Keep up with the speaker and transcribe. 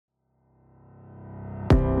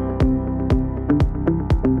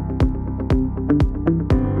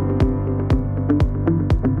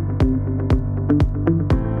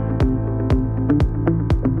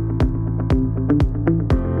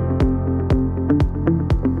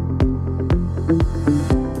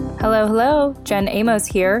Hello, hello. Jen Amos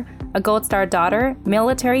here, a Gold Star daughter,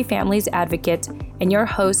 military families advocate, and your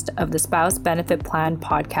host of the Spouse Benefit Plan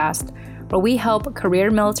podcast, where we help career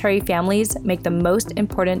military families make the most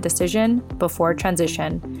important decision before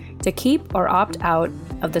transition to keep or opt out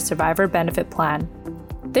of the Survivor Benefit Plan.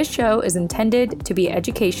 This show is intended to be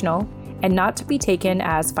educational and not to be taken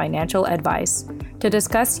as financial advice. To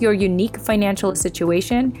discuss your unique financial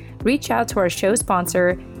situation, reach out to our show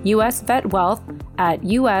sponsor, US Vet Wealth, at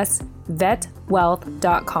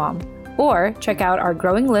usvetwealth.com, or check out our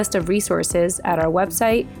growing list of resources at our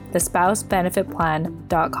website,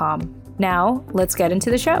 thespousebenefitplan.com. Now, let's get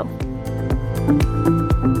into the show.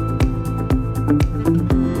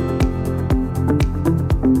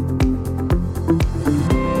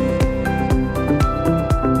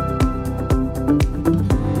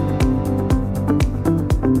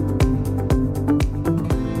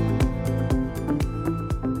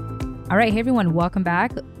 All right, hey everyone, welcome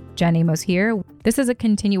back. Jen Amos here. This is a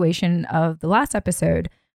continuation of the last episode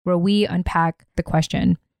where we unpack the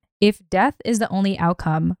question, if death is the only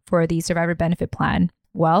outcome for the Survivor Benefit Plan,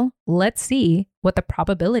 well, let's see what the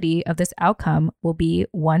probability of this outcome will be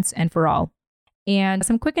once and for all. And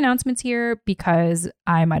some quick announcements here because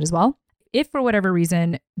I might as well. If for whatever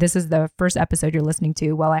reason, this is the first episode you're listening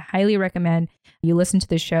to, well, I highly recommend you listen to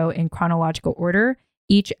the show in chronological order.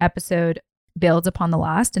 Each episode builds upon the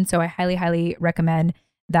last. And so I highly recommend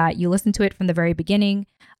that you listen to it from the very beginning,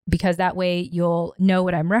 because that way you'll know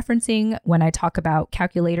what I'm referencing when I talk about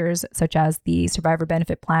calculators such as the Survivor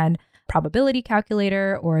Benefit Plan probability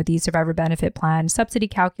calculator or the Survivor Benefit Plan subsidy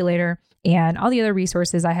calculator and all the other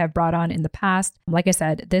resources I have brought on in the past. Like I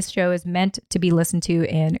said, this show is meant to be listened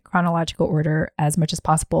to in chronological order as much as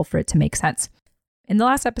possible for it to make sense. In the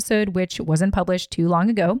last episode, which wasn't published too long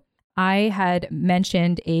ago, I had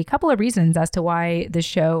mentioned a couple of reasons as to why the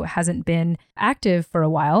show hasn't been active for a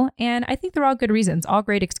while, and I think they're all good reasons, all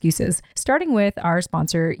great excuses, starting with our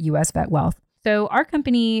sponsor, US Vet Wealth. So our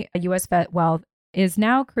company, US Vet Wealth, is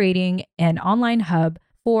now creating an online hub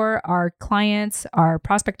for our clients, our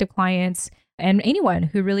prospective clients, and anyone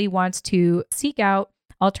who really wants to seek out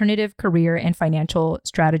alternative career and financial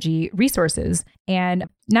strategy resources. And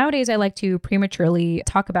nowadays, I like to prematurely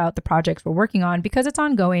talk about the projects we're working on because it's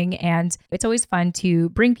ongoing and it's always fun to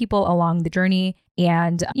bring people along the journey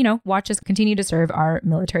and, watch us continue to serve our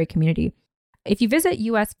military community. If you visit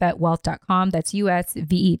usvetwealth.com, that's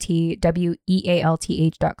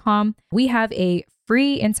usvetwealth.com, we have a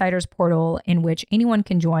free insiders portal in which anyone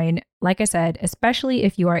can join. Like I said, especially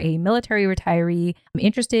if you are a military retiree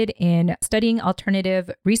interested in studying alternative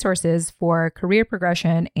resources for career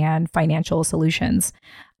progression and financial solutions.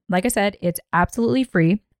 Like I said, it's absolutely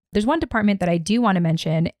free. There's one department that I do want to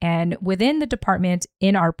mention, and within the department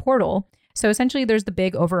in our portal, so essentially there's the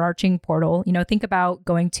big overarching portal. Think about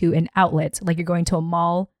going to an outlet, like you're going to a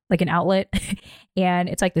mall, like an outlet, and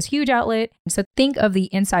it's like this huge outlet. So think of the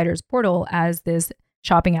insiders portal as this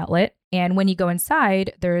shopping outlet. And when you go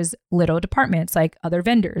inside, there's little departments like other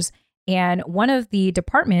vendors. And one of the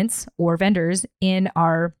departments or vendors in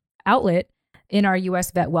our outlet, in our US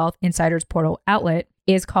Vet Wealth Insiders Portal outlet,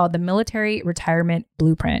 is called the Military Retirement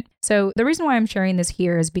Blueprint. So the reason why I'm sharing this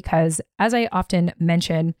here is because, as I often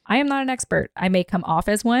mention, I am not an expert. I may come off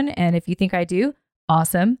as one, and if you think I do,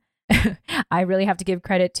 awesome. I really have to give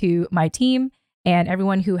credit to my team and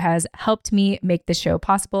everyone who has helped me make this show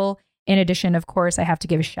possible. In addition, of course, I have to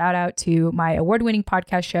give a shout out to my award-winning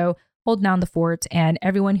podcast show, Hold Down the Fort, and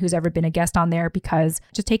everyone who's ever been a guest on there, because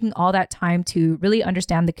just taking all that time to really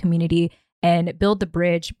understand the community and build the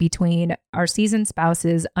bridge between our seasoned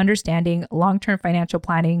spouses, understanding long-term financial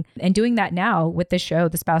planning, and doing that now with this show,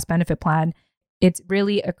 the Spouse Benefit Plan. It's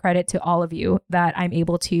really a credit to all of you that I'm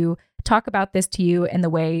able to talk about this to you in the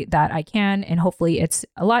way that I can. And hopefully it's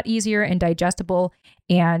a lot easier and digestible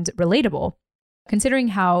and relatable. Considering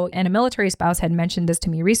how, and a military spouse had mentioned this to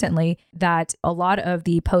me recently, that a lot of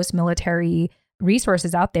the post-military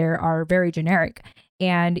resources out there are very generic.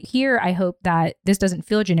 And here, I hope that this doesn't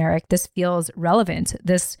feel generic. This feels relevant.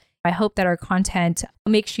 I hope that our content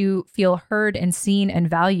makes you feel heard and seen and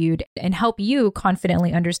valued and help you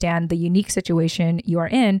confidently understand the unique situation you are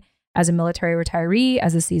in as a military retiree,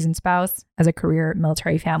 as a seasoned spouse, as a career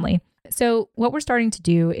military family. So what we're starting to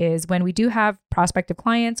do is, when we do have prospective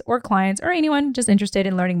clients or anyone just interested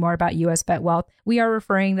in learning more about US Vet Wealth, we are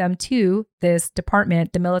referring them to this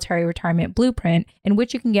department, the Military Retirement Blueprint, in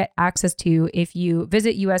which you can get access to if you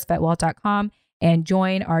visit usvetwealth.com and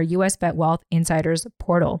join our US Vet Wealth Insiders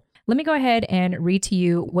portal. Let me go ahead and read to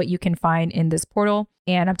you what you can find in this portal.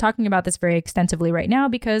 And I'm talking about this very extensively right now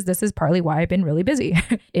because this is partly why I've been really busy,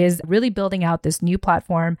 is really building out this new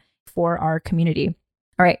platform for our community.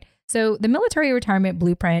 All right. So the Military Retirement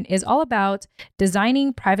Blueprint is all about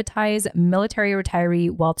designing privatized military retiree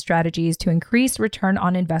wealth strategies to increase return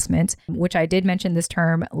on investment, which I did mention this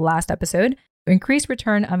term last episode, increase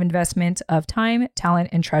return of investment of time, talent,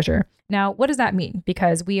 and treasure. Now, what does that mean?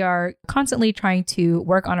 Because we are constantly trying to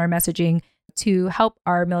work on our messaging to help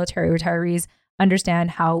our military retirees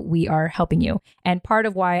understand how we are helping you. And part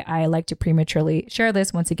of why I like to prematurely share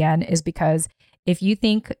this once again is because if you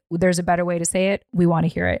think there's a better way to say it, we want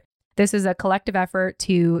to hear it. This is a collective effort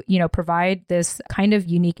to, provide this kind of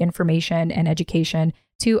unique information and education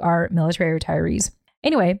to our military retirees.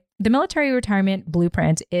 Anyway, the Military Retirement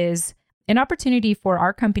Blueprint is an opportunity for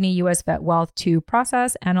our company, US Vet Wealth, to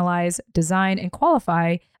process, analyze, design,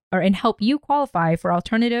 and help you qualify for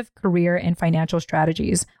alternative career and financial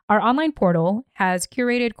strategies. Our online portal has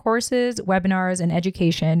curated courses, webinars, and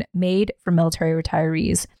education made for military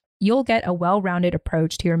retirees. You'll get a well-rounded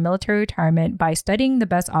approach to your military retirement by studying the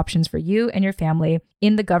best options for you and your family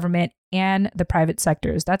in the government and the private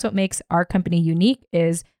sectors. That's what makes our company unique,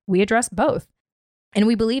 is we address both. And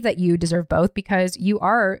we believe that you deserve both because you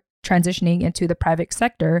are transitioning into the private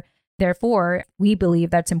sector. Therefore, we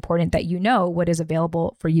believe that's important that you know what is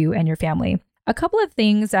available for you and your family. A couple of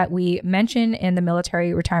things that we mention in the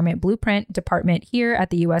Military Retirement Blueprint department here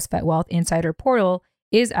at the US Vet Wealth Insider Portal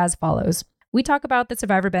is as follows. We talk about the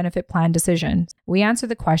survivor benefit plan decision. We answer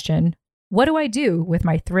the question, what do I do with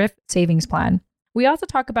my thrift savings plan? We also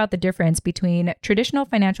talk about the difference between traditional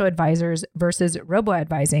financial advisors versus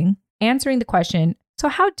robo-advising, answering the question, so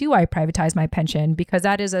how do I privatize my pension? Because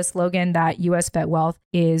that is a slogan that US Vet Wealth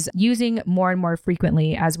is using more and more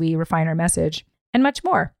frequently as we refine our message, and much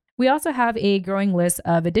more. We also have a growing list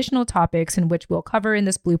of additional topics in which we'll cover in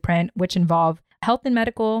this blueprint, which involve health and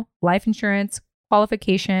medical, life insurance,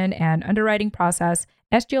 qualification and underwriting process,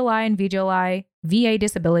 SGLI and VGLI, VA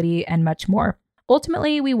disability, and much more.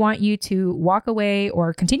 Ultimately, we want you to walk away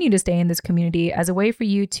or continue to stay in this community as a way for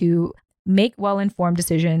you to make well-informed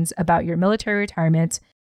decisions about your military retirement,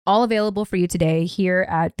 all available for you today here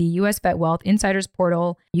at the US Vet Wealth Insiders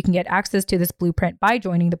Portal. You can get access to this blueprint by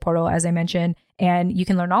joining the portal, as I mentioned, and you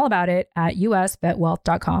can learn all about it at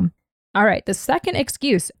usvetwealth.com. All right, the second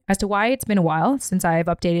excuse as to why it's been a while since I've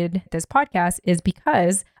updated this podcast is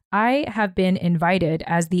because I have been invited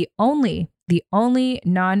as the only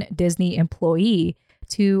non-Disney employee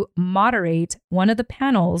to moderate one of the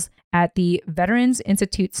panels at the Veterans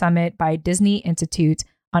Institute Summit by Disney Institute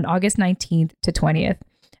on August 19th to 20th.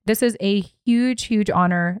 This is a huge, huge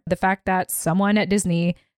honor. The fact that someone at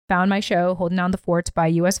Disney found my show, Holding Down the Fort by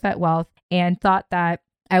US Vet Wealth, and thought that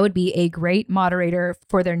I would be a great moderator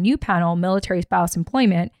for their new panel, Military Spouse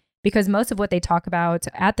Employment, because most of what they talk about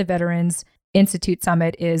at the Veterans Institute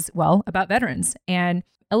Summit is, about veterans. And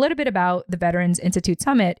a little bit about the Veterans Institute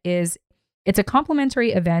Summit is it's a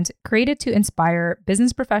complimentary event created to inspire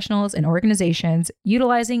business professionals and organizations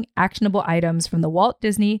utilizing actionable items from the Walt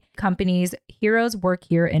Disney Company's Heroes Work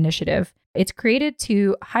Here initiative. It's created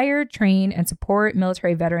to hire, train, and support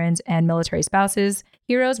military veterans and military spouses.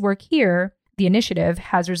 Heroes Work Here, the initiative,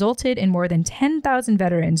 has resulted in more than 10,000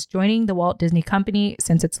 veterans joining the Walt Disney Company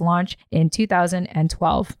since its launch in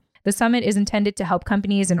 2012. The summit is intended to help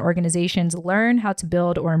companies and organizations learn how to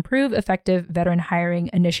build or improve effective veteran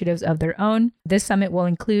hiring initiatives of their own. This summit will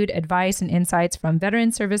include advice and insights from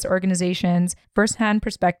veteran service organizations, firsthand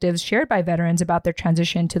perspectives shared by veterans about their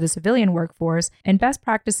transition to the civilian workforce, and best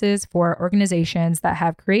practices for organizations that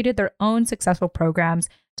have created their own successful programs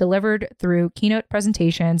delivered through keynote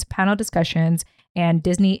presentations, panel discussions, and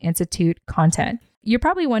Disney Institute content. You're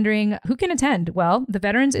probably wondering who can attend. Well, the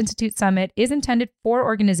Veterans Institute Summit is intended for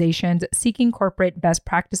organizations seeking corporate best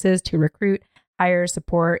practices to recruit, hire,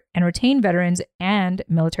 support, and retain veterans and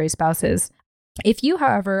military spouses. If you,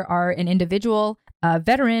 however, are an individual, a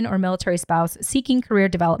veteran, or military spouse seeking career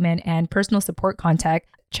development and personal support contact,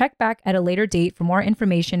 check back at a later date for more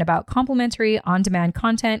information about complimentary on-demand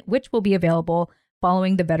content, which will be available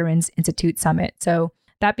following the Veterans Institute Summit. So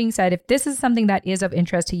that being said, if this is something that is of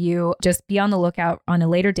interest to you, just be on the lookout on a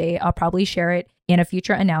later date. I'll probably share it in a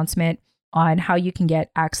future announcement on how you can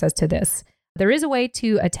get access to this. There is a way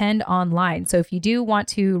to attend online. So if you do want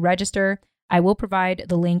to register, I will provide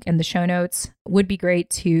the link in the show notes. Would be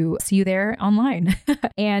great to see you there online.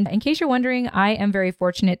 And in case you're wondering, I am very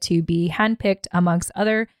fortunate to be handpicked amongst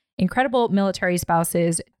other incredible military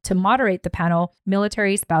spouses to moderate the panel,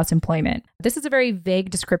 Military Spouse Employment. This is a very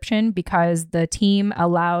vague description because the team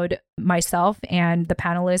allowed myself and the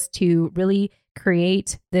panelists to really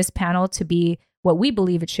create this panel to be what we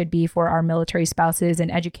believe it should be for our military spouses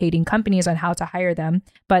and educating companies on how to hire them.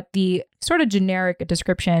 But the sort of generic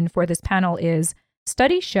description for this panel is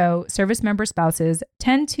Studies show service member spouses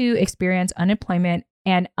tend to experience unemployment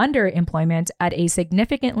and underemployment at a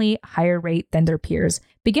significantly higher rate than their peers.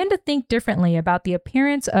 Begin to think differently about the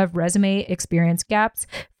appearance of resume experience gaps,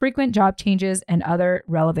 frequent job changes, and other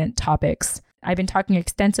relevant topics. I've been talking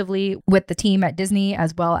extensively with the team at Disney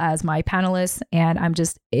as well as my panelists, and I'm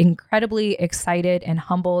just incredibly excited and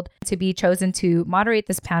humbled to be chosen to moderate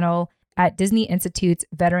this panel at Disney Institute's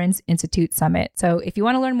Veterans Institute Summit. So if you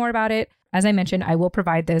want to learn more about it, as I mentioned, I will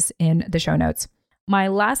provide this in the show notes. My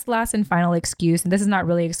last and final excuse, and this is not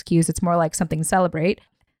really an excuse, it's more like something to celebrate.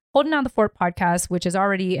 Holding Down the Fort podcast, which is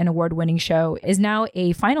already an award-winning show, is now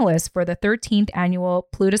a finalist for the 13th annual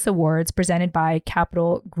Plutus Awards presented by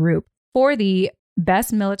Capital Group for the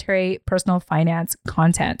Best Military Personal Finance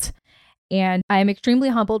Content. And I am extremely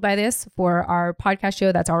humbled by this for our podcast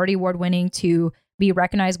show that's already award-winning to be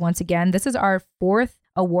recognized once again. This is our 4th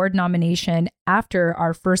award nomination after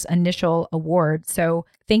our first initial award. So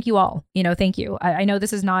thank you all. Thank you. I know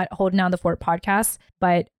this is not Holding Down the Fort podcast,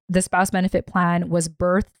 but the spouse benefit plan was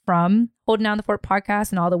birthed from Holding Down the Fort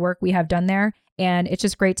podcast and all the work we have done there. And it's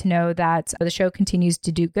just great to know that the show continues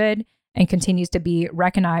to do good and continues to be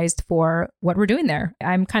recognized for what we're doing there.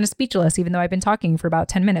 I'm kind of speechless, even though I've been talking for about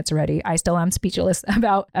 10 minutes already. I still am speechless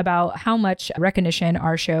about how much recognition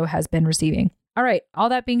our show has been receiving. All right, all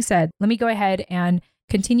that being said, let me go ahead and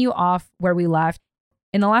continue off where we left.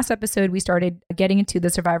 In the last episode, we started getting into the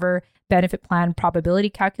survivor benefit plan probability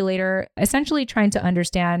calculator, essentially trying to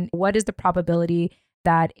understand what is the probability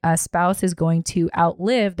that a spouse is going to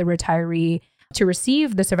outlive the retiree to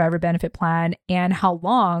receive the survivor benefit plan, and how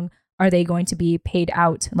long are they going to be paid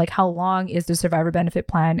out? Like, how long is the survivor benefit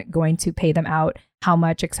plan going to pay them out? How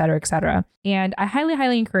much, et cetera, et cetera. And I highly,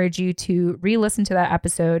 highly encourage you to re-listen to that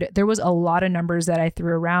episode. There was a lot of numbers that I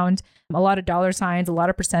threw around, a lot of dollar signs, a lot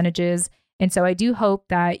of percentages. And so I do hope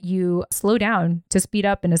that you slow down to speed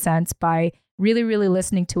up in a sense by really, really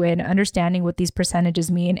listening to it and understanding what these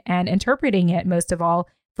percentages mean and interpreting it most of all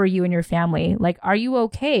for you and your family. Like, are you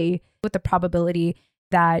okay with the probability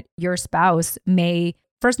that your spouse may,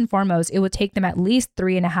 first and foremost, it would take them at least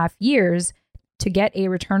 3.5 years to get a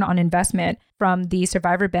return on investment from the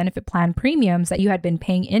survivor benefit plan premiums that you had been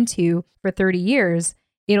paying into for 30 years.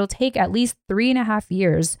 It'll take at least 3.5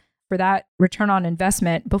 years for that return on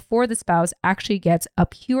investment before the spouse actually gets a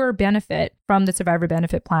pure benefit from the survivor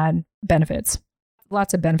benefit plan benefits.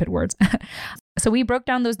 Lots of benefit words. So we broke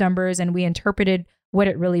down those numbers and we interpreted what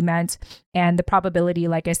it really meant and the probability,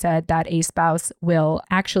 like I said, that a spouse will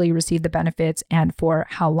actually receive the benefits and for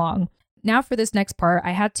how long. Now for this next part,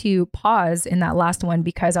 I had to pause in that last one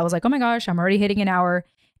because I was like, oh my gosh, I'm already hitting an hour.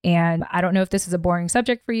 And I don't know if this is a boring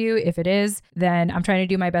subject for you. If it is, then I'm trying to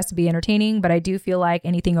do my best to be entertaining, but I do feel like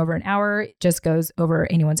anything over an hour just goes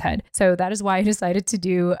over anyone's head. So that is why I decided to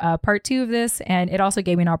do part 2 of this. And it also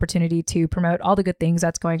gave me an opportunity to promote all the good things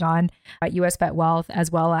that's going on at US Vet Wealth,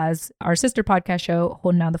 as well as our sister podcast show,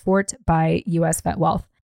 Holding Down the Fort by US Vet Wealth.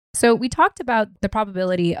 So we talked about the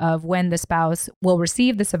probability of when the spouse will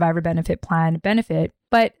receive the survivor benefit plan benefit,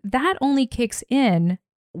 but that only kicks in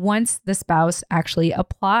once the spouse actually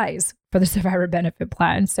applies for the survivor benefit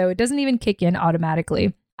plan. So it doesn't even kick in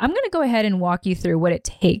automatically. I'm going to go ahead and walk you through what it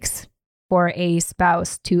takes for a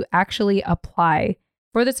spouse to actually apply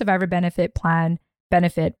for the survivor benefit plan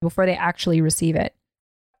benefit before they actually receive it.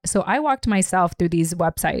 So I walked myself through these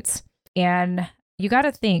websites, and you got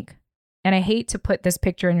to think, and I hate to put this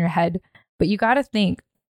picture in your head, but you got to think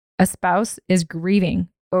a spouse is grieving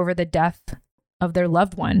over the death of their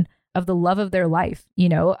loved one, of the love of their life,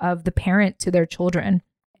 of the parent to their children.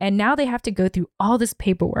 And now they have to go through all this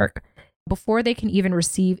paperwork before they can even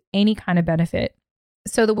receive any kind of benefit.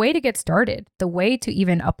 So the way to get started, the way to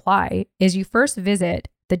even apply, is you first visit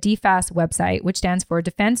the DFAS website, which stands for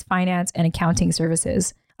Defense Finance and Accounting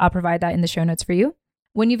Services. I'll provide that in the show notes for you.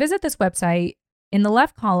 When you visit this website, in the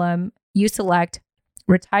left column, you select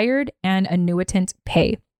Retired and Annuitant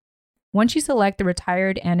Pay. Once you select the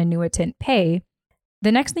Retired and Annuitant Pay,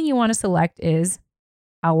 the next thing you want to select is,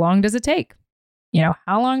 how long does it take?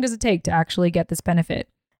 How long does it take to actually get this benefit?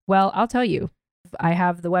 Well, I'll tell you. I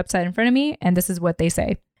have the website in front of me, and this is what they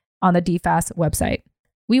say on the DFAS website.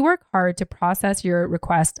 We work hard to process your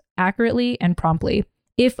request accurately and promptly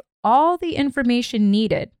if all the information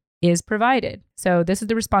needed is provided. So this is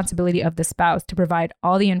the responsibility of the spouse to provide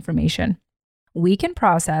all the information. We can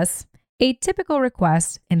process a typical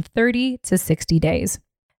request in 30 to 60 days.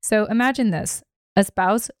 So imagine this. A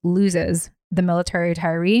spouse loses the military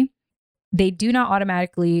retiree. They do not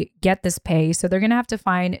automatically get this pay. So they're going to have to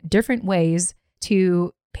find different ways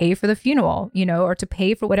to pay for the funeral, or to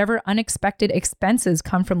pay for whatever unexpected expenses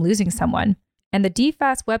come from losing someone. And the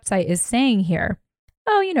DFAS website is saying here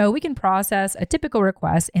we can process a typical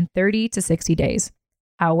request in 30 to 60 days.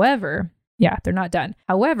 However, they're not done.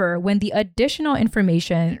 However, when the additional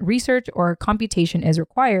information, research, or computation is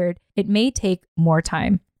required, it may take more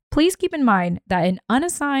time. Please keep in mind that an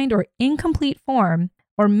unassigned or incomplete form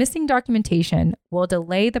or missing documentation will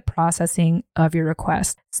delay the processing of your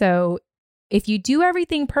request. So if you do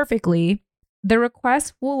everything perfectly, the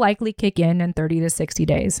request will likely kick in 30 to 60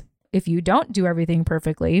 days. If you don't do everything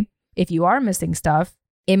perfectly, if you are missing stuff,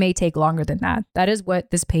 it may take longer than that. That is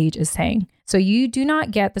what this page is saying. So you do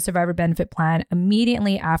not get the survivor benefit plan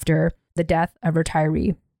immediately after the death of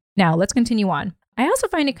retiree. Now let's continue on. I also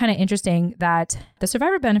find it kind of interesting that the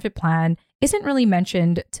survivor benefit plan isn't really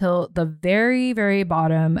mentioned till the very, very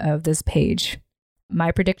bottom of this page.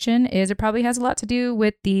 My prediction is it probably has a lot to do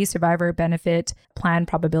with the survivor benefit plan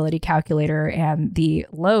probability calculator and the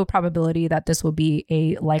low probability that this will be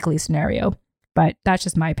a likely scenario. But that's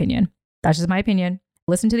just my opinion.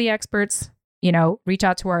 Listen to the experts, reach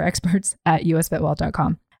out to our experts at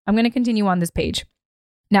usvetwealth.com. I'm going to continue on this page.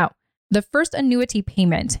 Now, the first annuity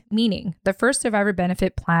payment, meaning the first survivor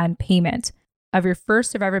benefit plan payment of your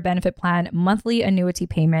first survivor benefit plan monthly annuity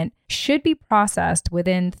payment should be processed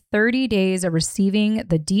within 30 days of receiving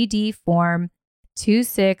the DD form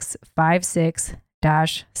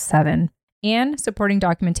 2656-7 and supporting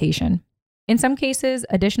documentation. In some cases,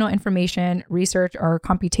 additional information, research, or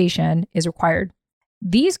computation is required.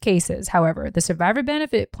 These cases, however, the survivor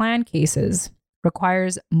benefit plan cases,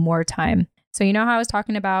 requires more time. So how I was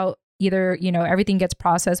talking about either, everything gets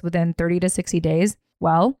processed within 30 to 60 days?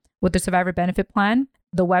 Well, with the survivor benefit plan,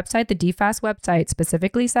 the website, the DFAS website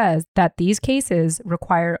specifically says that these cases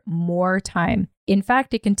require more time. In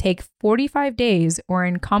fact, it can take 45 days or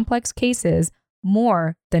in complex cases,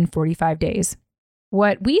 more than 45 days.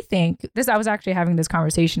 What we think, I was actually having this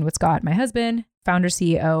conversation with Scott, my husband, founder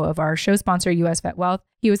CEO of our show sponsor, US Vet Wealth.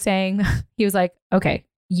 He was like, okay,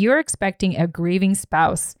 you're expecting a grieving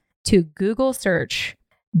spouse to Google search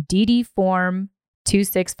DD form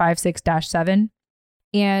 2656-7.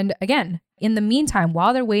 And again, in the meantime,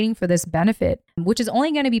 while they're waiting for this benefit, which is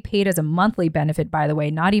only going to be paid as a monthly benefit, by the way,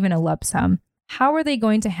 not even a lump sum, how are they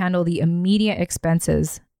going to handle the immediate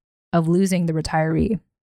expenses of losing the retiree?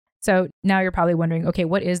 So now you're probably wondering, okay,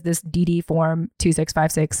 what is this DD form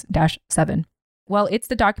 2656-7? Well, it's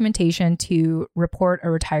the documentation to report a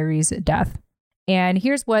retiree's death. And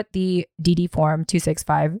here's what the DD form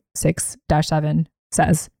 2656-7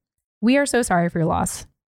 says. We are so sorry for your loss.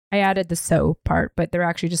 I added the so part, but they're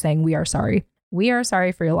actually just saying we are sorry. We are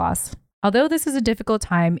sorry for your loss. Although this is a difficult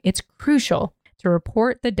time, it's crucial to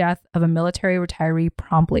report the death of a military retiree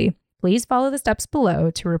promptly. Please follow the steps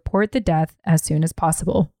below to report the death as soon as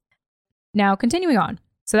possible. Now, continuing on.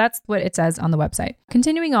 So that's what it says on the website.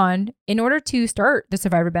 Continuing on, in order to start the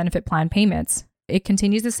survivor benefit plan payments, it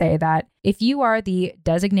continues to say that if you are the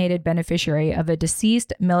designated beneficiary of a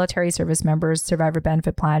deceased military service member's survivor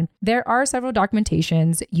benefit plan, there are several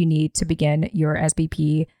documentations you need to begin your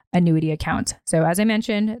SBP annuity account. So as I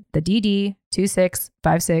mentioned, the DD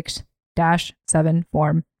 2656-7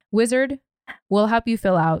 form. Wizard will help you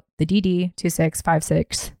fill out the DD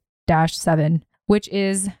 2656-7, which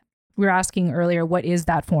is, we were asking earlier, what is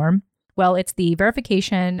that form? Well, it's the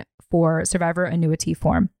verification for survivor annuity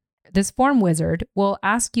form. This form wizard will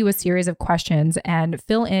ask you a series of questions and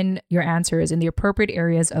fill in your answers in the appropriate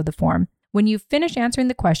areas of the form. When you finish answering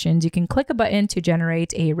the questions, you can click a button to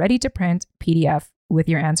generate a ready-to-print PDF with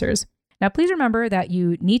your answers. Now, please remember that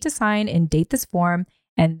you need to sign and date this form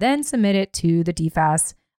and then submit it to the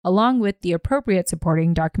DFAS along with the appropriate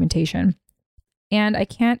supporting documentation. And I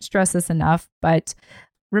can't stress this enough, but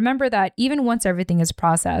remember that even once everything is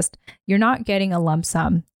processed, you're not getting a lump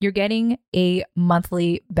sum. You're getting a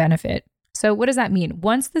monthly benefit. So what does that mean?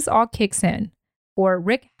 Once this all kicks in, for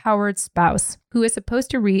Rick Howard's spouse, who is supposed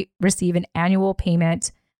to receive an annual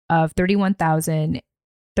payment of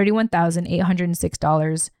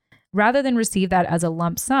 $31,806, rather than receive that as a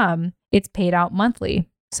lump sum, it's paid out monthly.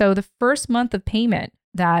 So the first month of payment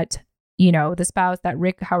that the spouse, that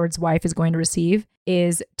Rick Howard's wife, is going to receive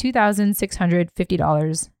is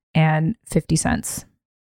 $2,650.50.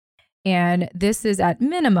 And this is at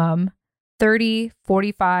minimum 30,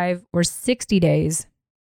 45, or 60 days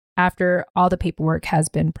after all the paperwork has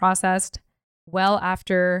been processed, well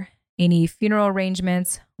after any funeral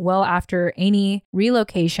arrangements, well after any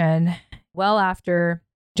relocation, well after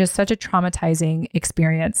just such a traumatizing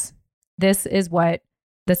experience. This is what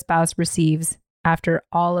the spouse receives after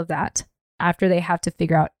all of that, after they have to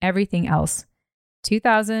figure out everything else.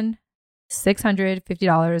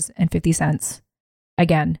 $2,650.50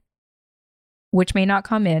 again, which may not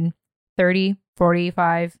come in 30,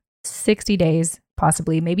 45, 60 days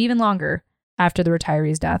possibly, maybe even longer after the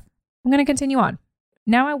retiree's death. I'm going to continue on.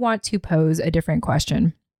 Now I want to pose a different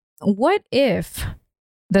question. What if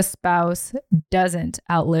the spouse doesn't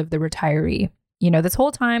outlive the retiree? This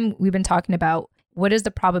whole time we've been talking about what is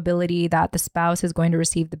the probability that the spouse is going to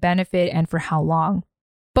receive the benefit and for how long.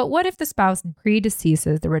 But what if the spouse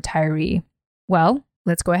predeceases the retiree? Well,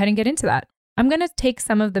 let's go ahead and get into that. I'm going to take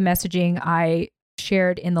some of the messaging I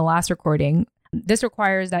shared in the last recording. This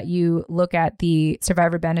requires that you look at the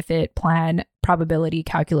survivor benefit plan probability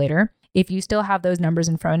calculator. If you still have those numbers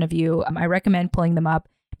in front of you, I recommend pulling them up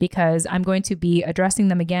because I'm going to be addressing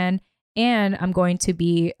them again, and I'm going to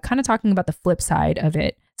be kind of talking about the flip side of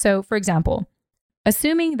it. So, for example,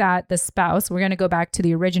 assuming that the spouse, we're going to go back to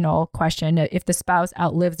the original question, if the spouse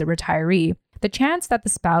outlives the retiree, the chance that the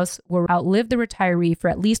spouse will outlive the retiree for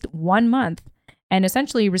at least 1 month and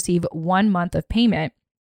essentially receive 1 month of payment.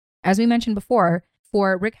 As we mentioned before,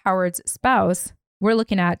 for Rick Howard's spouse, we're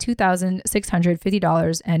looking at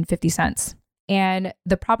 $2,650.50. And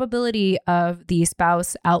the probability of the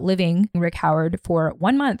spouse outliving Rick Howard for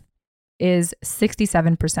 1 month is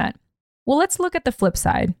 67%. Well, let's look at the flip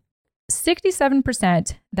side.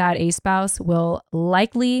 67% that a spouse will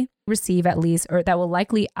likely receive at least, or that will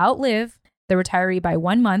likely outlive the retiree by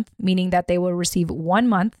 1 month, meaning that they will receive 1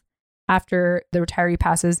 month after the retiree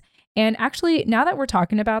passes. And actually, now that we're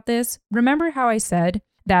talking about this, remember how I said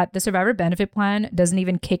that the survivor benefit plan doesn't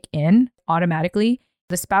even kick in automatically?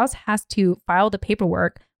 The spouse has to file the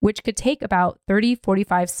paperwork, which could take about 30,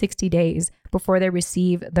 45, 60 days before they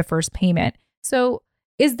receive the first payment. So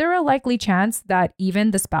is there a likely chance that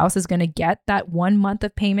even the spouse is going to get that 1 month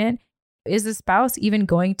of payment? Is the spouse even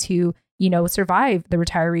going to, survive the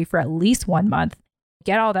retiree for at least 1 month,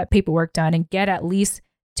 get all that paperwork done, and get at least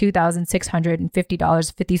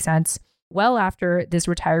 $2,650.50 well after this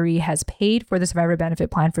retiree has paid for the survivor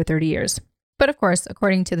benefit plan for 30 years? But of course,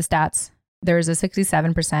 according to the stats, there's a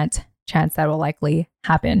 67% chance that will likely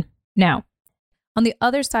happen. Now, on the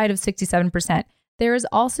other side of 67%, there is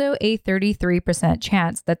also a 33%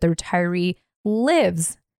 chance that the retiree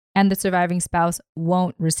lives and the surviving spouse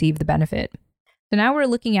won't receive the benefit. So now we're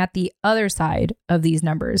looking at the other side of these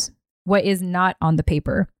numbers. What is not on the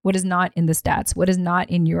paper? What is not in the stats? What is not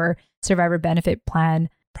in your survivor benefit plan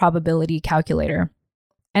probability calculator?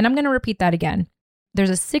 And I'm going to repeat that again. There's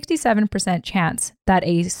a 67% chance that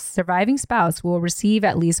a surviving spouse will receive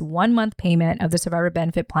at least 1 month payment of the survivor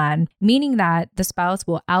benefit plan, meaning that the spouse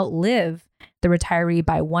will outlive the retiree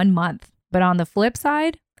by 1 month. But on the flip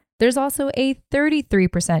side, there's also a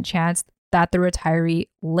 33% chance that the retiree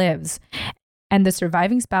lives and the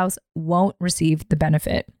surviving spouse won't receive the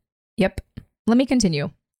benefit. Yep. Let me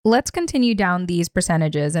continue. Let's continue down these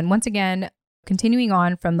percentages. And once again, continuing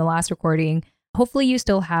on from the last recording, hopefully you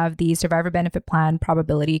still have the survivor benefit plan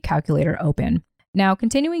probability calculator open. Now,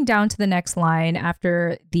 continuing down to the next line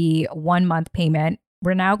after the 1 month payment,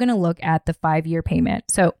 we're now going to look at the 5-year payment.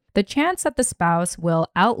 So the chance that the spouse will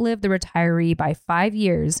outlive the retiree by 5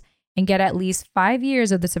 years and get at least 5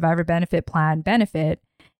 years of the survivor benefit plan benefit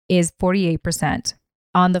is 48%.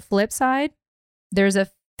 On the flip side, there's a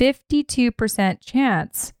 52%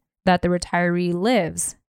 chance that the retiree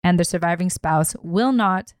lives and the surviving spouse will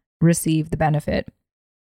not receive the benefit.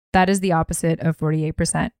 That is the opposite of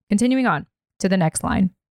 48%. Continuing on to the next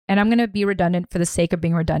line. And I'm going to be redundant for the sake of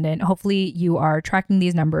being redundant. Hopefully you are tracking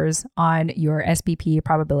these numbers on your SBP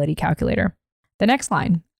probability calculator. The next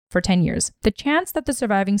line for 10 years. The chance that the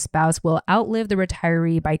surviving spouse will outlive the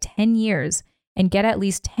retiree by 10 years and get at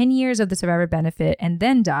least 10 years of the survivor benefit and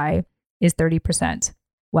then die is 30%.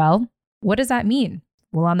 Well, what does that mean?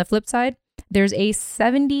 Well, on the flip side, there's a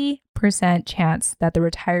 70% chance that the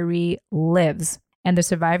retiree lives and the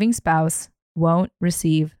surviving spouse won't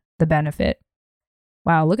receive the benefit.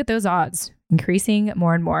 Wow, look at those odds, increasing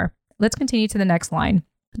more and more. Let's continue to the next line.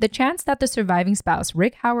 The chance that the surviving spouse,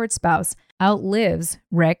 Rick Howard's spouse, outlives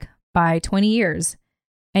Rick by 20 years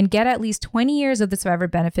and get at least 20 years of the survivor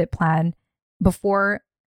benefit plan before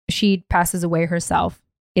she passes away herself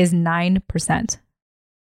is 9%.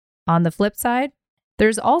 On the flip side,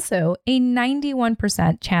 there's also a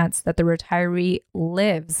 91% chance that the retiree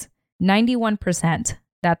lives, 91%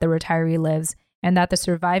 that the retiree lives, and that the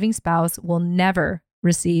surviving spouse will never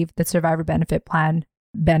receive the survivor benefit plan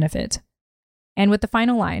benefit. And with the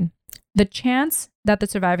final line, the chance that the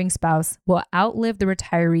surviving spouse will outlive the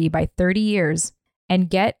retiree by 30 years and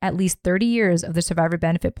get at least 30 years of the survivor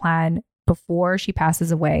benefit plan before she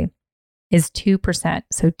passes away is 2%.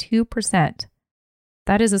 So 2%.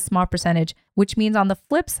 That is a small percentage, which means on the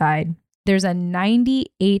flip side, there's a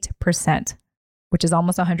 98%, which is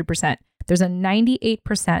almost 100%. There's a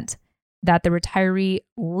 98% that the retiree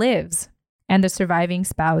lives and the surviving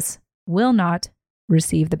spouse will not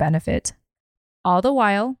receive the benefit. All the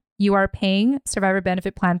while, you are paying survivor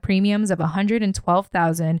benefit plan premiums of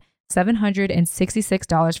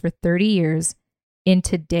 $112,766 for 30 years in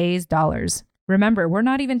today's dollars. Remember, we're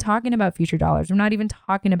not even talking about future dollars. We're not even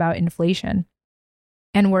talking about inflation.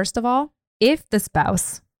 And worst of all, if the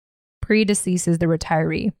spouse predeceases the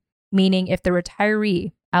retiree, meaning if the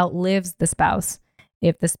retiree outlives the spouse,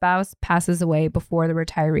 if the spouse passes away before the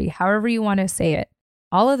retiree, however you want to say it,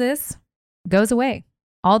 all of this goes away.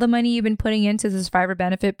 All the money you've been putting into the survivor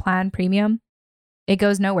benefit plan premium, it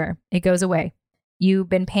goes nowhere. It goes away. You've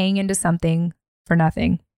been paying into something for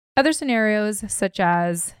nothing. Other scenarios, such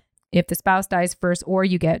as if the spouse dies first or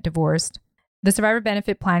you get divorced, the survivor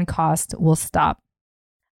benefit plan cost will stop.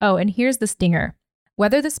 Oh, and here's the stinger.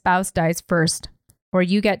 Whether the spouse dies first or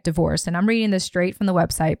you get divorced, and I'm reading this straight from the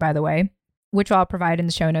website, by the way, which I'll provide in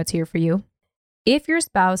the show notes here for you. If your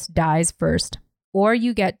spouse dies first or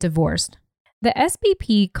you get divorced, the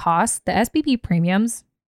SBP costs, the SBP premiums,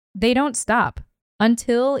 they don't stop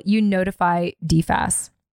until you notify DFAS.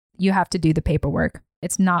 You have to do the paperwork.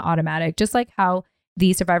 It's not automatic. Just like how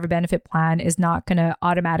the survivor benefit plan is not going to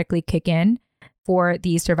automatically kick in for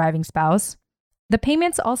the surviving spouse, the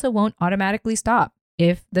payments also won't automatically stop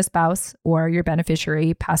if the spouse or your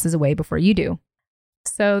beneficiary passes away before you do.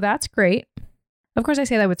 So that's great. Of course, I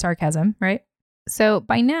say that with sarcasm, right? So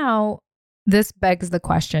by now, this begs the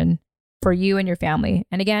question for you and your family.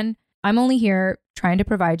 And again, I'm only here trying to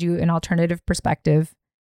provide you an alternative perspective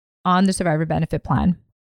on the survivor benefit plan.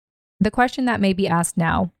 The question that may be asked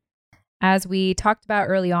now, as we talked about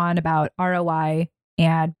early on about ROI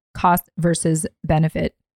and cost versus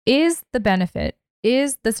benefit, is the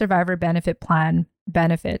survivor benefit plan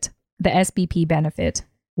benefit, the SBP benefit,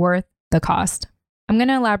 worth the cost? I'm going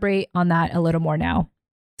to elaborate on that a little more now.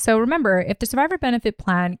 So remember, if the survivor benefit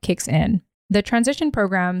plan kicks in, the transition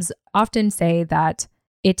programs often say that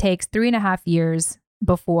it takes 3.5 years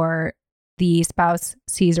before the spouse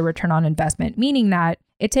sees a return on investment, meaning that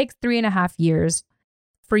it takes 3.5 years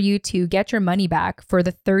for you to get your money back for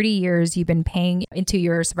the 30 years you've been paying into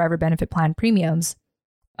your survivor benefit plan premiums,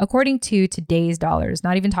 according to today's dollars,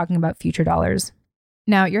 not even talking about future dollars.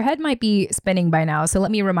 Now, your head might be spinning by now, so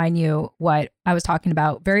let me remind you what I was talking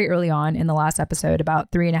about very early on in the last episode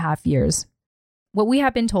about 3.5 years. What we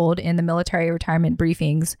have been told in the military retirement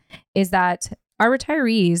briefings is that our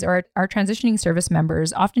retirees or our transitioning service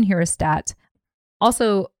members often hear a stat,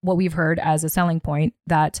 also what we've heard as a selling point,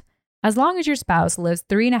 that as long as your spouse lives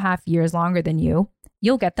 3.5 years longer than you,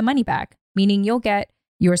 you'll get the money back, meaning you'll get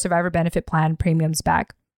your survivor benefit plan premiums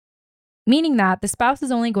back. Meaning that the spouse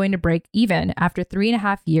is only going to break even after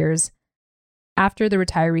 3.5 years after the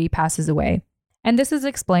retiree passes away. And this is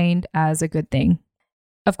explained as a good thing.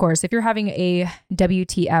 Of course, if you're having a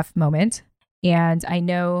WTF moment, and I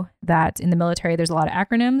know that in the military there's a lot of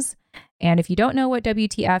acronyms, and if you don't know what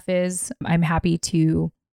WTF is, I'm happy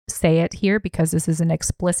to say it here because this is an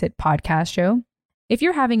explicit podcast show. If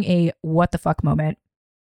you're having a what the fuck moment,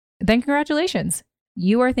 then congratulations.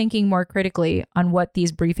 You are thinking more critically on what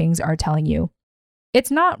these briefings are telling you. It's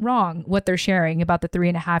not wrong what they're sharing about the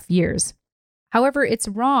 3.5 years. However, it's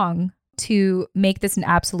wrong to make this an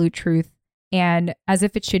absolute truth and as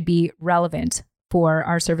if it should be relevant for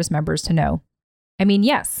our service members to know. I mean,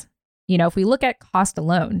 yes, if we look at cost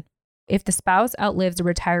alone, if the spouse outlives a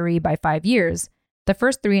retiree by 5 years, the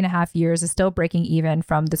first 3.5 years is still breaking even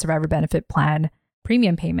from the survivor benefit plan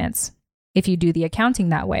premium payments, if you do the accounting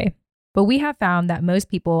that way. But we have found that most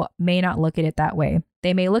people may not look at it that way.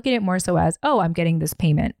 They may look at it more so as, oh, I'm getting this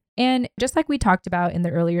payment. And just like we talked about in the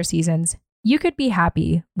earlier seasons, you could be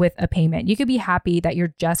happy with a payment. You could be happy that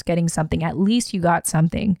you're just getting something. At least you got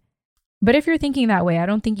something. But if you're thinking that way, I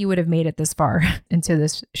don't think you would have made it this far into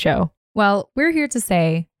this show. Well, we're here to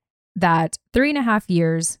say that 3.5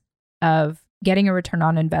 years of getting a return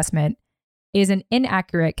on investment is an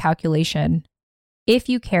inaccurate calculation if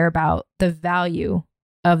you care about the value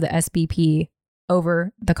of the SBP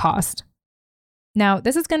over the cost. Now,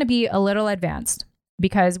 this is going to be a little advanced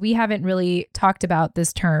because we haven't really talked about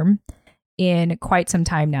this term in quite some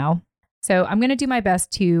time now. So I'm going to do my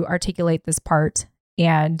best to articulate this part,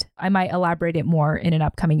 and I might elaborate it more in an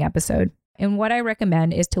upcoming episode. And what I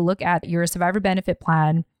recommend is to look at your survivor benefit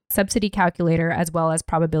plan subsidy calculator as well as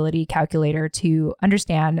probability calculator to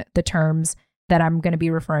understand the terms that I'm going to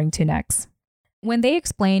be referring to next. When they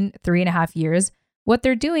explain 3.5 years, what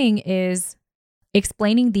they're doing is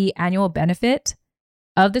explaining the annual benefit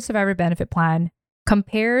of the survivor benefit plan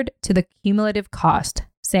compared to the cumulative cost,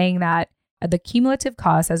 saying that the cumulative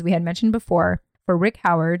cost, as we had mentioned before, for Rick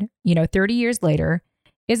Howard, 30 years later,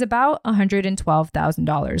 is about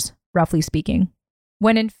 $112,000. roughly speaking.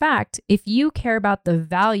 When in fact, if you care about the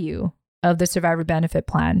value of the survivor benefit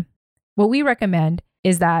plan, what we recommend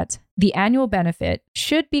is that the annual benefit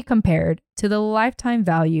should be compared to the lifetime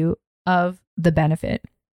value of the benefit.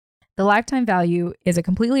 The lifetime value is a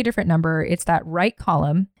completely different number. It's that right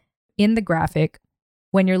column in the graphic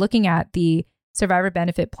when you're looking at the survivor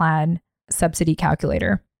benefit plan subsidy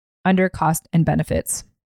calculator under cost and benefits.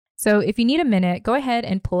 So if you need a minute, go ahead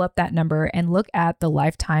and pull up that number and look at the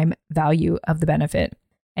lifetime value of the benefit.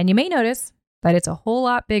 And you may notice that it's a whole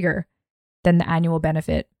lot bigger than the annual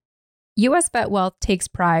benefit. US Vet Wealth takes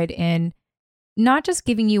pride in not just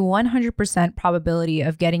giving you 100% probability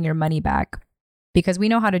of getting your money back, because we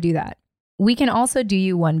know how to do that. We can also do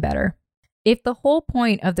you one better. If the whole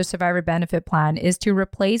point of the survivor benefit plan is to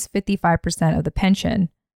replace 55% of the pension,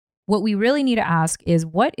 what we really need to ask is,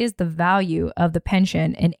 what is the value of the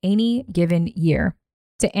pension in any given year?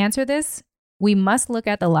 To answer this, we must look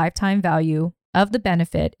at the lifetime value of the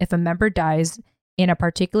benefit if a member dies in a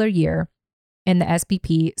particular year in the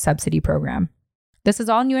SBP subsidy program. This is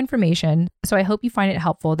all new information, so I hope you find it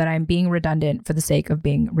helpful that I'm being redundant for the sake of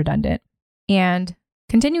being redundant. And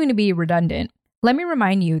continuing to be redundant, let me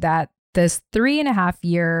remind you that this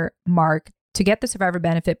 3.5-year mark to get the survivor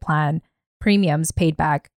benefit plan premiums paid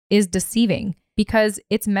back is deceiving because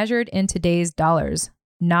it's measured in today's dollars,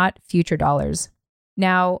 not future dollars.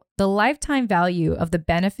 Now, the lifetime value of the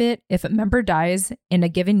benefit if a member dies in a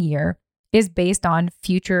given year is based on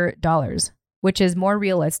future dollars, which is more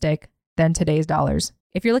realistic than today's dollars.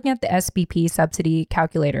 If you're looking at the SBP subsidy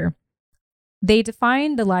calculator, they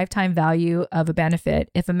define the lifetime value of a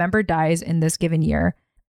benefit if a member dies in this given year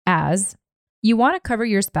as you want to cover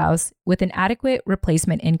your spouse with an adequate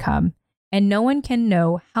replacement income, and no one can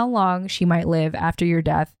know how long she might live after your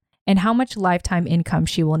death and how much lifetime income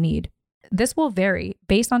she will need. This will vary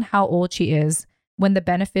based on how old she is when the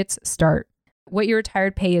benefits start, what your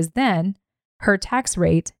retired pay is then, her tax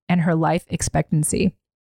rate, and her life expectancy.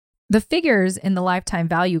 The figures in the lifetime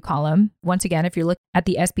value column, once again, if you look at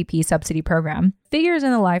the SBP subsidy program, figures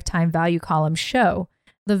in the lifetime value column show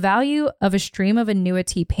the value of a stream of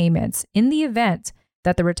annuity payments in the event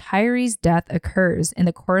that the retiree's death occurs in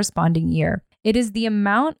the corresponding year. It is the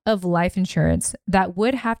amount of life insurance that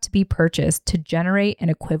would have to be purchased to generate an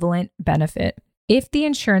equivalent benefit if the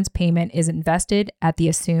insurance payment is invested at the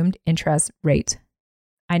assumed interest rate.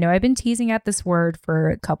 I know I've been teasing at this word for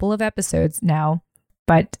a couple of episodes now,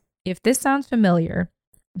 but if this sounds familiar,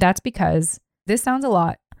 that's because this sounds a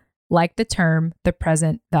lot like the term the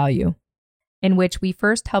present value, in which we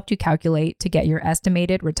first helped you calculate to get your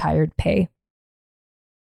estimated retired pay.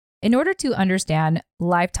 In order to understand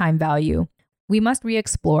lifetime value, we must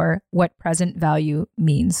re-explore what present value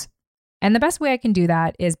means. And the best way I can do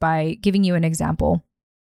that is by giving you an example.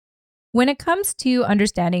 When it comes to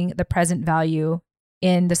understanding the present value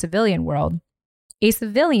in the civilian world, a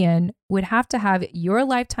civilian would have to have your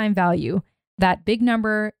lifetime value, that big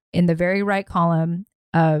number in the very right column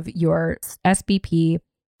of your SBP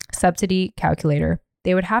subsidy calculator.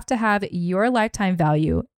 They would have to have your lifetime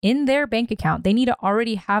value in their bank account. They need to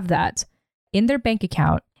already have that in their bank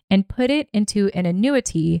account and put it into an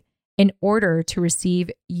annuity in order to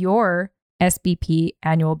receive your SBP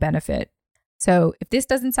annual benefit. So if this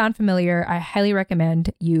doesn't sound familiar, I highly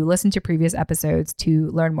recommend you listen to previous episodes to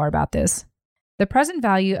learn more about this. The present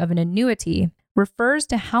value of an annuity refers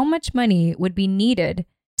to how much money would be needed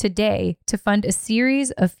today to fund a series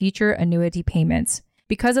of future annuity payments.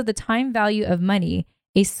 Because of the time value of money,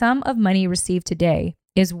 a sum of money received today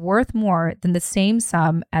is worth more than the same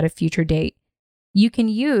sum at a future date. You can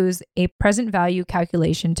use a present value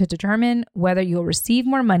calculation to determine whether you'll receive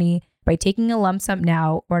more money by taking a lump sum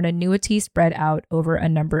now or an annuity spread out over a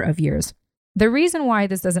number of years. The reason why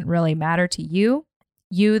this doesn't really matter to you,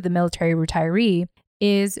 the military retiree,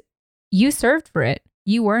 is you served for it.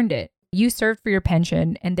 You earned it. You served for your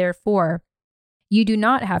pension, and therefore, you do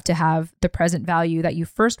not have to have the present value that you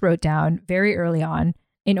first wrote down very early on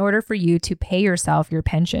in order for you to pay yourself your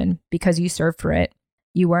pension because you served for it.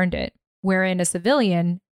 You earned it. Wherein a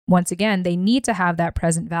civilian, once again, they need to have that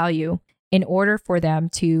present value in order for them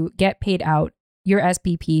to get paid out your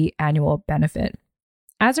SBP annual benefit.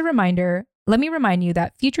 As a reminder, let me remind you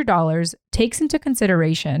that future dollars takes into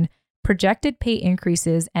consideration projected pay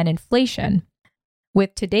increases and inflation.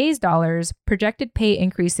 With today's dollars, projected pay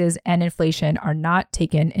increases and inflation are not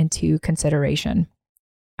taken into consideration.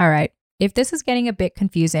 All right, if this is getting a bit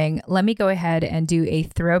confusing, let me go ahead and do a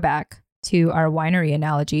throwback to our winery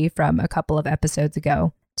analogy from a couple of episodes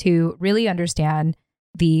ago to really understand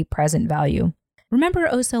the present value. Remember,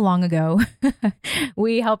 oh so long ago,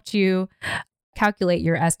 we helped you calculate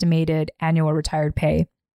your estimated annual retired pay.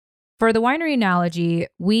 For the winery analogy,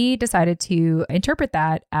 we decided to interpret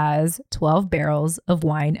that as 12 barrels of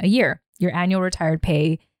wine a year. Your annual retired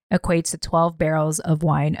pay equates to 12 barrels of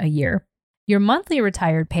wine a year. Your monthly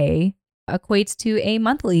retired pay equates to a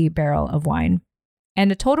monthly barrel of wine. And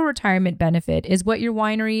the total retirement benefit is what your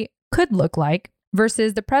winery could look like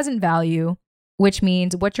versus the present value, which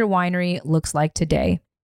means what your winery looks like today.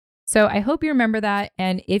 So I hope you remember that.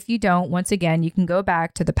 And if you don't, once again, you can go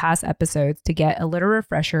back to the past episodes to get a little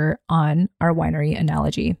refresher on our winery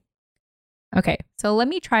analogy. Okay, so let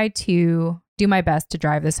me try to do my best to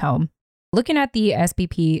drive this home. Looking at the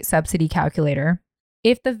SBP subsidy calculator,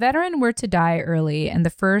 if the veteran were to die early in the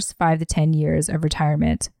first 5 to 10 years of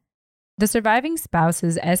retirement, the surviving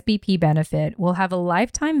spouse's SBP benefit will have a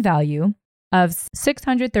lifetime value of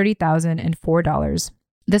 $630,004.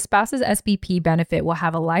 The spouse's SBP benefit will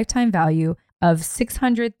have a lifetime value of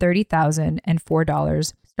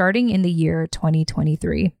 $630,004 starting in the year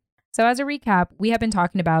 2023. So as a recap, we have been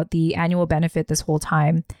talking about the annual benefit this whole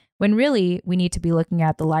time, when really we need to be looking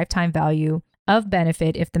at the lifetime value of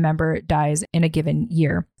benefit if the member dies in a given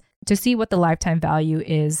year to see what the lifetime value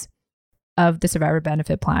is of the survivor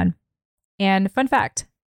benefit plan. And fun fact,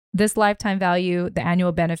 this lifetime value, the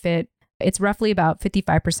annual benefit, it's roughly about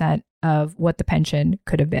 55% of what the pension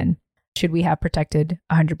could have been should we have protected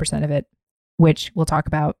 100% of it, which we'll talk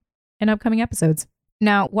about in upcoming episodes.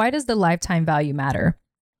 Now, why does the lifetime value matter?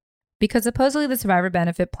 Because supposedly the survivor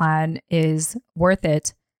benefit plan is worth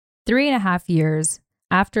it 3.5 years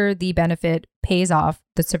after the benefit pays off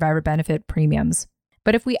the survivor benefit premiums.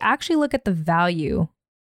 But if we actually look at the value,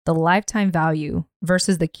 the lifetime value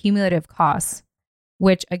versus the cumulative costs,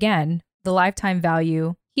 which again, the lifetime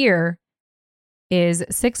value here is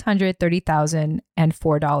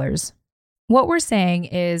 $630,004. What we're saying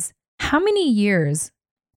is how many years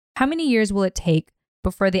will it take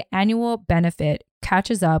before the annual benefit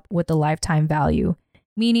catches up with the lifetime value?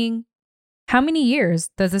 Meaning, how many years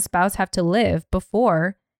does the spouse have to live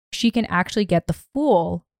before she can actually get the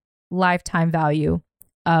full lifetime value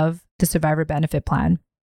of the survivor benefit plan?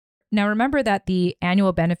 Now, remember that the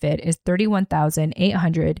annual benefit is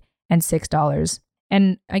 $31,806.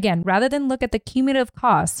 And again, rather than look at the cumulative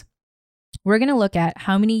costs, we're going to look at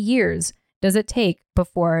how many years does it take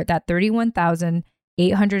before that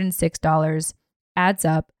 $31,806 adds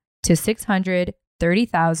up to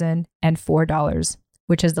 $630,004,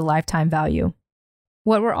 which is the lifetime value.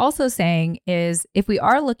 What we're also saying is if we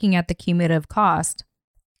are looking at the cumulative cost,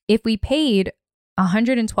 if we paid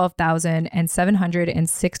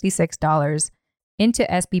 $112,766 into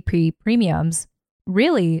SBP premiums,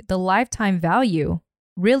 really the lifetime value,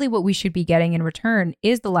 really what we should be getting in return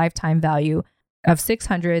is the lifetime value of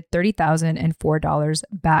 $630,004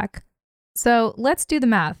 back. So let's do the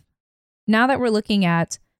math. Now that we're looking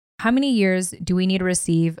at how many years do we need to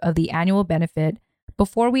receive of the annual benefit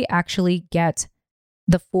before we actually get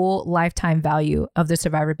the full lifetime value of the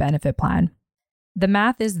survivor benefit plan. The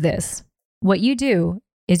math is this. What you do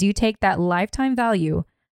is you take that lifetime value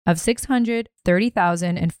of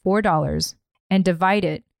 $630,004 and divide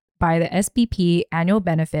it by the SBP annual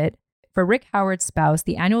benefit. For Rick Howard's spouse,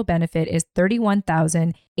 the annual benefit is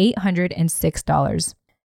 $31,806.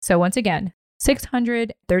 So once again,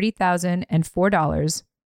 $630,004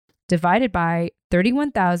 divided by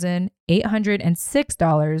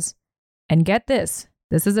 $31,806, and get this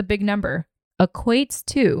is a big number, equates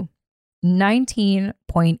to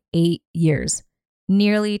 19.8 years,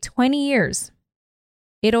 nearly 20 years.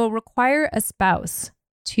 It'll require a spouse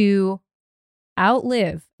to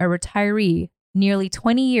outlive a retiree nearly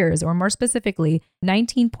 20 years, or more specifically,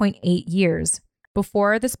 19.8 years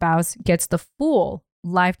before the spouse gets the full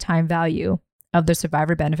lifetime value of the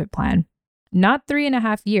survivor benefit plan. Not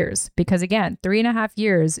 3.5 years, because again, 3.5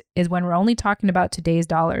 years is when we're only talking about today's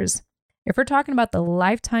dollars. If we're talking about the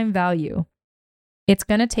lifetime value, it's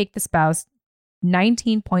going to take the spouse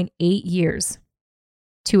 19.8 years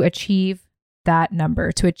to achieve that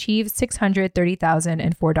number, to achieve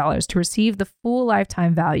 $630,004, to receive the full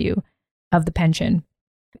lifetime value of the pension.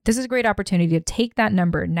 This is a great opportunity to take that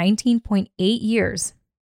number, 19.8 years,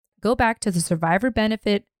 go back to the survivor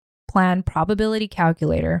benefit plan probability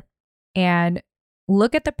calculator and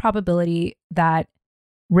look at the probability that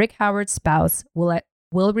Rick Howard's spouse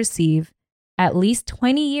will receive at least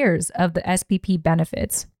 20 years of the SBP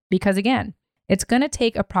benefits. Because again, it's going to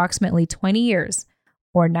take approximately 20 years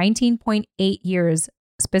or 19.8 years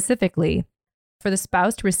specifically for the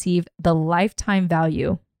spouse to receive the lifetime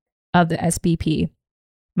value of the SBP.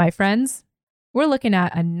 My friends, we're looking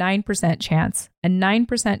at a 9% chance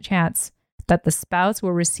that the spouse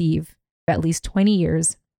will receive at least 20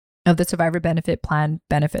 years of the survivor benefit plan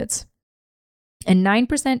benefits. and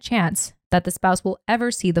 9% chance that the spouse will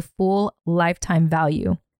ever see the full lifetime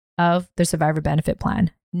value of the survivor benefit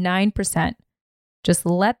plan. 9%. Just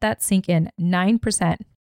let that sink in. 9%.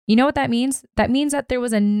 You know what that means? That means that there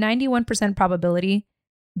was a 91% probability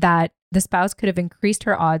that the spouse could have increased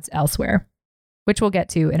her odds elsewhere, which we'll get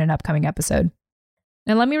to in an upcoming episode.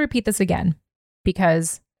 Now, let me repeat this again,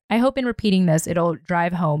 because I hope in repeating this, it'll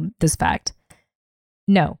drive home this fact.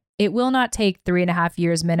 No, it will not take 3.5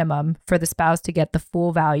 years minimum for the spouse to get the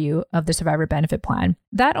full value of the survivor benefit plan.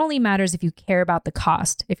 That only matters if you care about the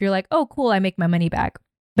cost. If you're like, oh, cool, I make my money back.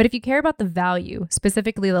 But if you care about the value,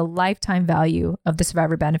 specifically the lifetime value of the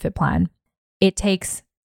survivor benefit plan, it takes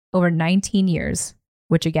over 19 years,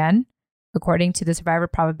 which again, according to the survivor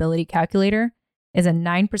probability calculator, is a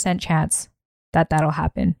 9% chance that that'll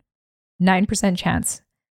happen. 9% chance.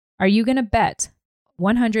 Are you going to bet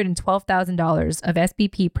 $112,000 of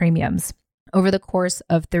SBP premiums over the course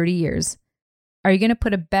of 30 years? Are you going to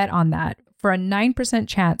put a bet on that for a 9%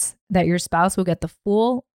 chance that your spouse will get the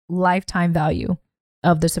full lifetime value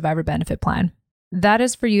of the survivor benefit plan? That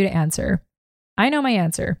is for you to answer. I know my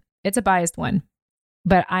answer. It's a biased one,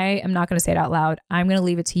 but I am not going to say it out loud. I'm going to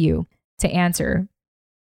leave it to you to answer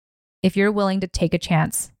if you're willing to take a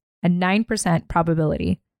chance, a 9%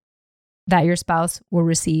 probability that your spouse will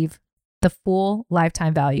receive the full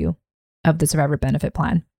lifetime value of the survivor benefit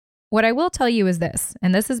plan. What I will tell you is this,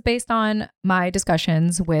 and this is based on my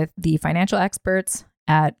discussions with the financial experts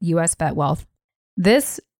at US Vet Wealth.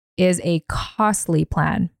 This is a costly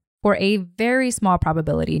plan for a very small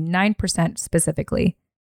probability, 9% specifically,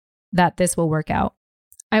 that this will work out.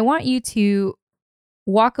 I want you to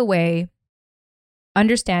walk away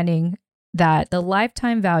understanding that the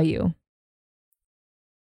lifetime value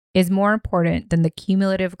is more important than the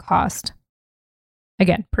cumulative cost.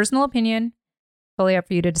 Again, personal opinion, totally up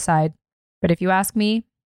for you to decide. But if you ask me,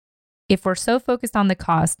 if we're so focused on the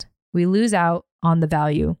cost, we lose out on the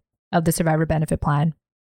value of the survivor benefit plan.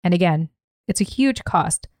 And again, it's a huge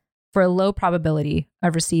cost for a low probability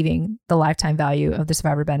of receiving the lifetime value of the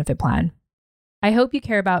survivor benefit plan. I hope you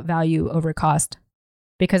care about value over cost,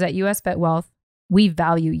 because at US Vet Wealth, we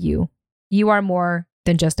value you. You are more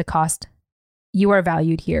than just a cost. You are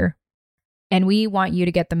valued here, and we want you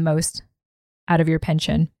to get the most out of your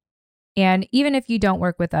pension. And even if you don't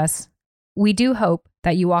work with us, we do hope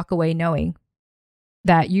that you walk away knowing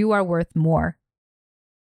that you are worth more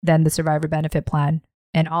than the survivor benefit plan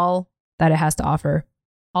and all that it has to offer,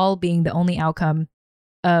 all being the only outcome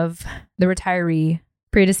of the retiree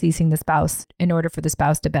predeceasing the spouse in order for the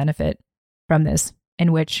spouse to benefit from this,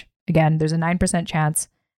 in which, again, there's a 9% chance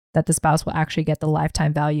that the spouse will actually get the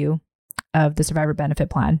lifetime value of the survivor benefit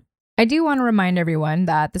plan. I do want to remind everyone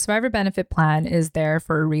that the survivor benefit plan is there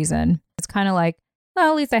for a reason. It's kind of like,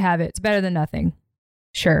 well, at least I have it. It's better than nothing.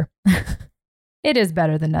 Sure. It is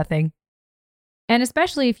better than nothing. And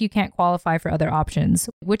especially if you can't qualify for other options,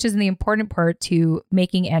 which is the important part to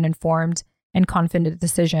making an informed and confident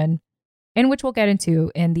decision, and which we'll get into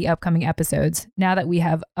in the upcoming episodes now that we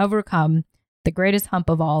have overcome the greatest hump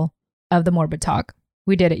of all of the morbid talk.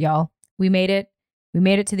 We did it, y'all. We made it. We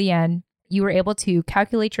made it to the end. You were able to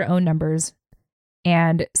calculate your own numbers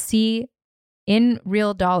and see in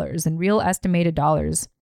real dollars and real estimated dollars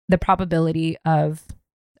the probability of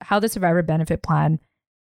how the survivor benefit plan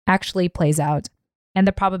actually plays out and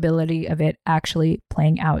the probability of it actually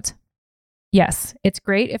playing out. Yes, it's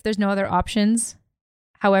great if there's no other options.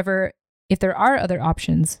 However, if there are other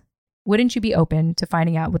options, wouldn't you be open to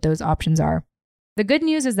finding out what those options are? The good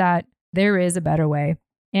news is that there is a better way.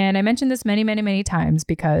 And I mentioned this many, many, many times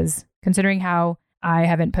because considering how I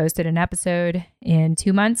haven't posted an episode in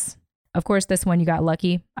 2 months, of course, this one you got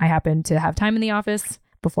lucky. I happened to have time in the office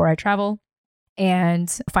before I travel and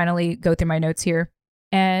finally go through my notes here.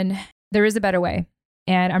 And there is a better way.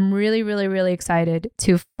 And I'm really, really, really excited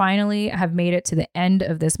to finally have made it to the end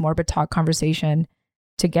of this morbid talk conversation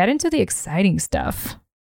to get into the exciting stuff.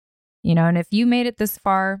 You know, and if you made it this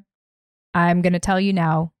far, I'm going to tell you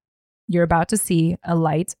now, you're about to see a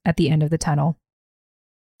light at the end of the tunnel.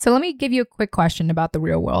 So let me give you a quick question about the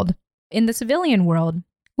real world. In the civilian world,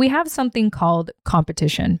 we have something called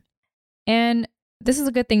competition. And this is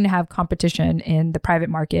a good thing to have competition in the private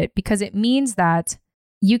market because it means that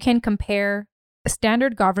you can compare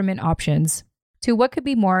standard government options to what could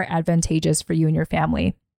be more advantageous for you and your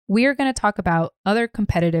family. We are going to talk about other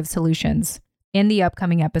competitive solutions in the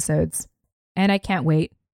upcoming episodes, and I can't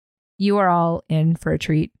wait. You are all in for a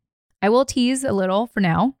treat. I will tease a little for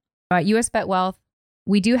now. At US Vet Wealth,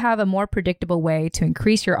 we do have a more predictable way to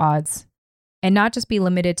increase your odds and not just be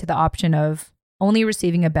limited to the option of only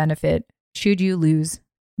receiving a benefit should you lose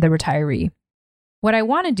the retiree. what I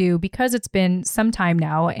want to do, because it's been some time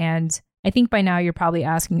now, and I think by now you're probably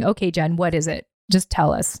asking, okay, Jen, what is it? Just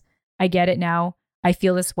tell us. I get it now. I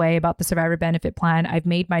feel this way about the survivor benefit plan. I've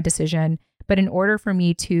made my decision. But in order for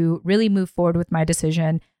me to really move forward with my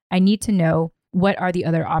decision, I need to know what are the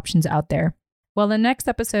other options out there. Well, in the next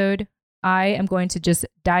episode, I am going to just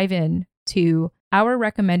dive in to our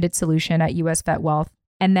recommended solution at US Vet Wealth.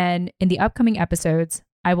 And then in the upcoming episodes,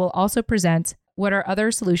 I will also present what are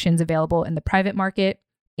other solutions available in the private market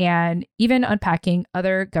and even unpacking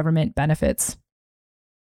other government benefits.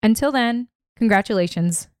 Until then,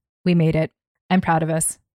 congratulations. We made it. I'm proud of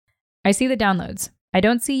us. I see the downloads. I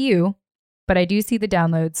don't see you, but I do see the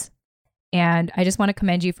downloads. And I just want to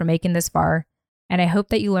commend you for making this far. And I hope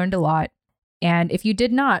that you learned a lot. And if you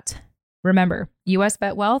did not, remember, US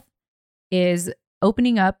Vet Wealth is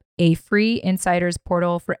opening up a free insiders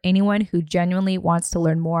portal for anyone who genuinely wants to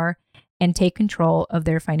learn more and take control of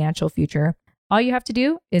their financial future. All you have to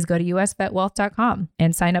do is go to usvetwealth.com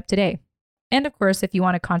and sign up today. And of course, if you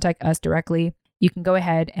want to contact us directly, you can go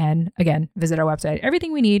ahead and, again, visit our website.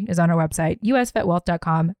 Everything we need is on our website,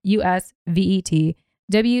 usvetwealth.com,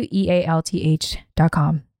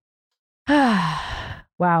 usvetwealth.com.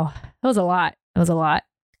 Wow, that was a lot.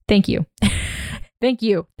 Thank you. Thank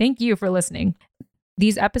you for listening.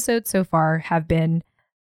 These episodes so far have been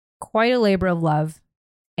quite a labor of love,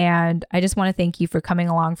 and I just want to thank you for coming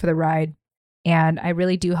along for the ride. And I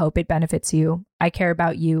really do hope it benefits you. I care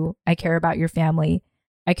about you. I care about your family.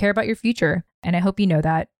 I care about your future. And I hope you know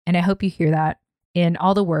that. And I hope you hear that in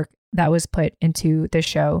all the work that was put into this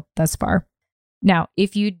show thus far. Now,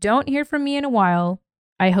 if you don't hear from me in a while,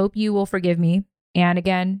 I hope you will forgive me. And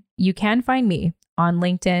again, you can find me on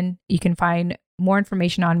LinkedIn. You can find more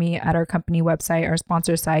information on me at our company website, our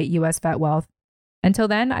sponsor site, US Vet Wealth. Until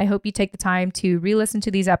then, I hope you take the time to re-listen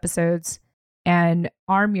to these episodes and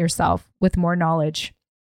arm yourself with more knowledge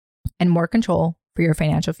and more control for your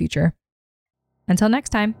financial future. Until next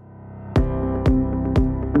time.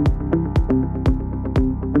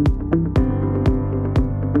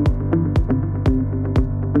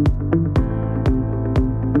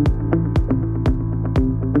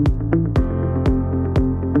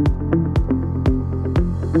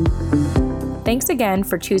 Thanks again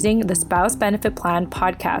for choosing the Spouse Benefit Plan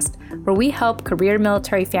podcast, where we help career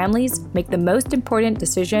military families make the most important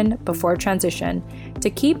decision before transition to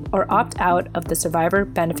keep or opt out of the survivor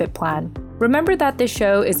benefit plan. Remember that this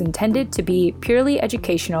show is intended to be purely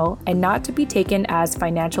educational and not to be taken as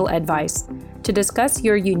financial advice. To discuss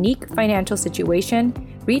your unique financial situation,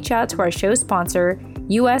 reach out to our show sponsor,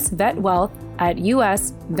 US Vet Wealth, at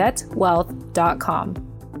usvetwealth.com.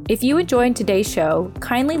 If you enjoyed today's show,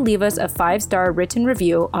 kindly leave us a 5-star written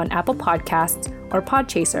review on Apple Podcasts or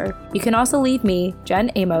Podchaser. You can also leave me,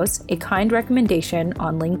 Jen Amos, a kind recommendation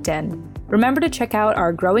on LinkedIn. Remember to check out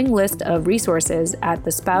our growing list of resources at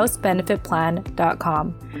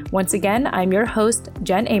thespousebenefitplan.com. Once again, I'm your host,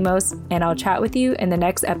 Jen Amos, and I'll chat with you in the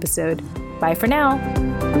next episode. Bye for now.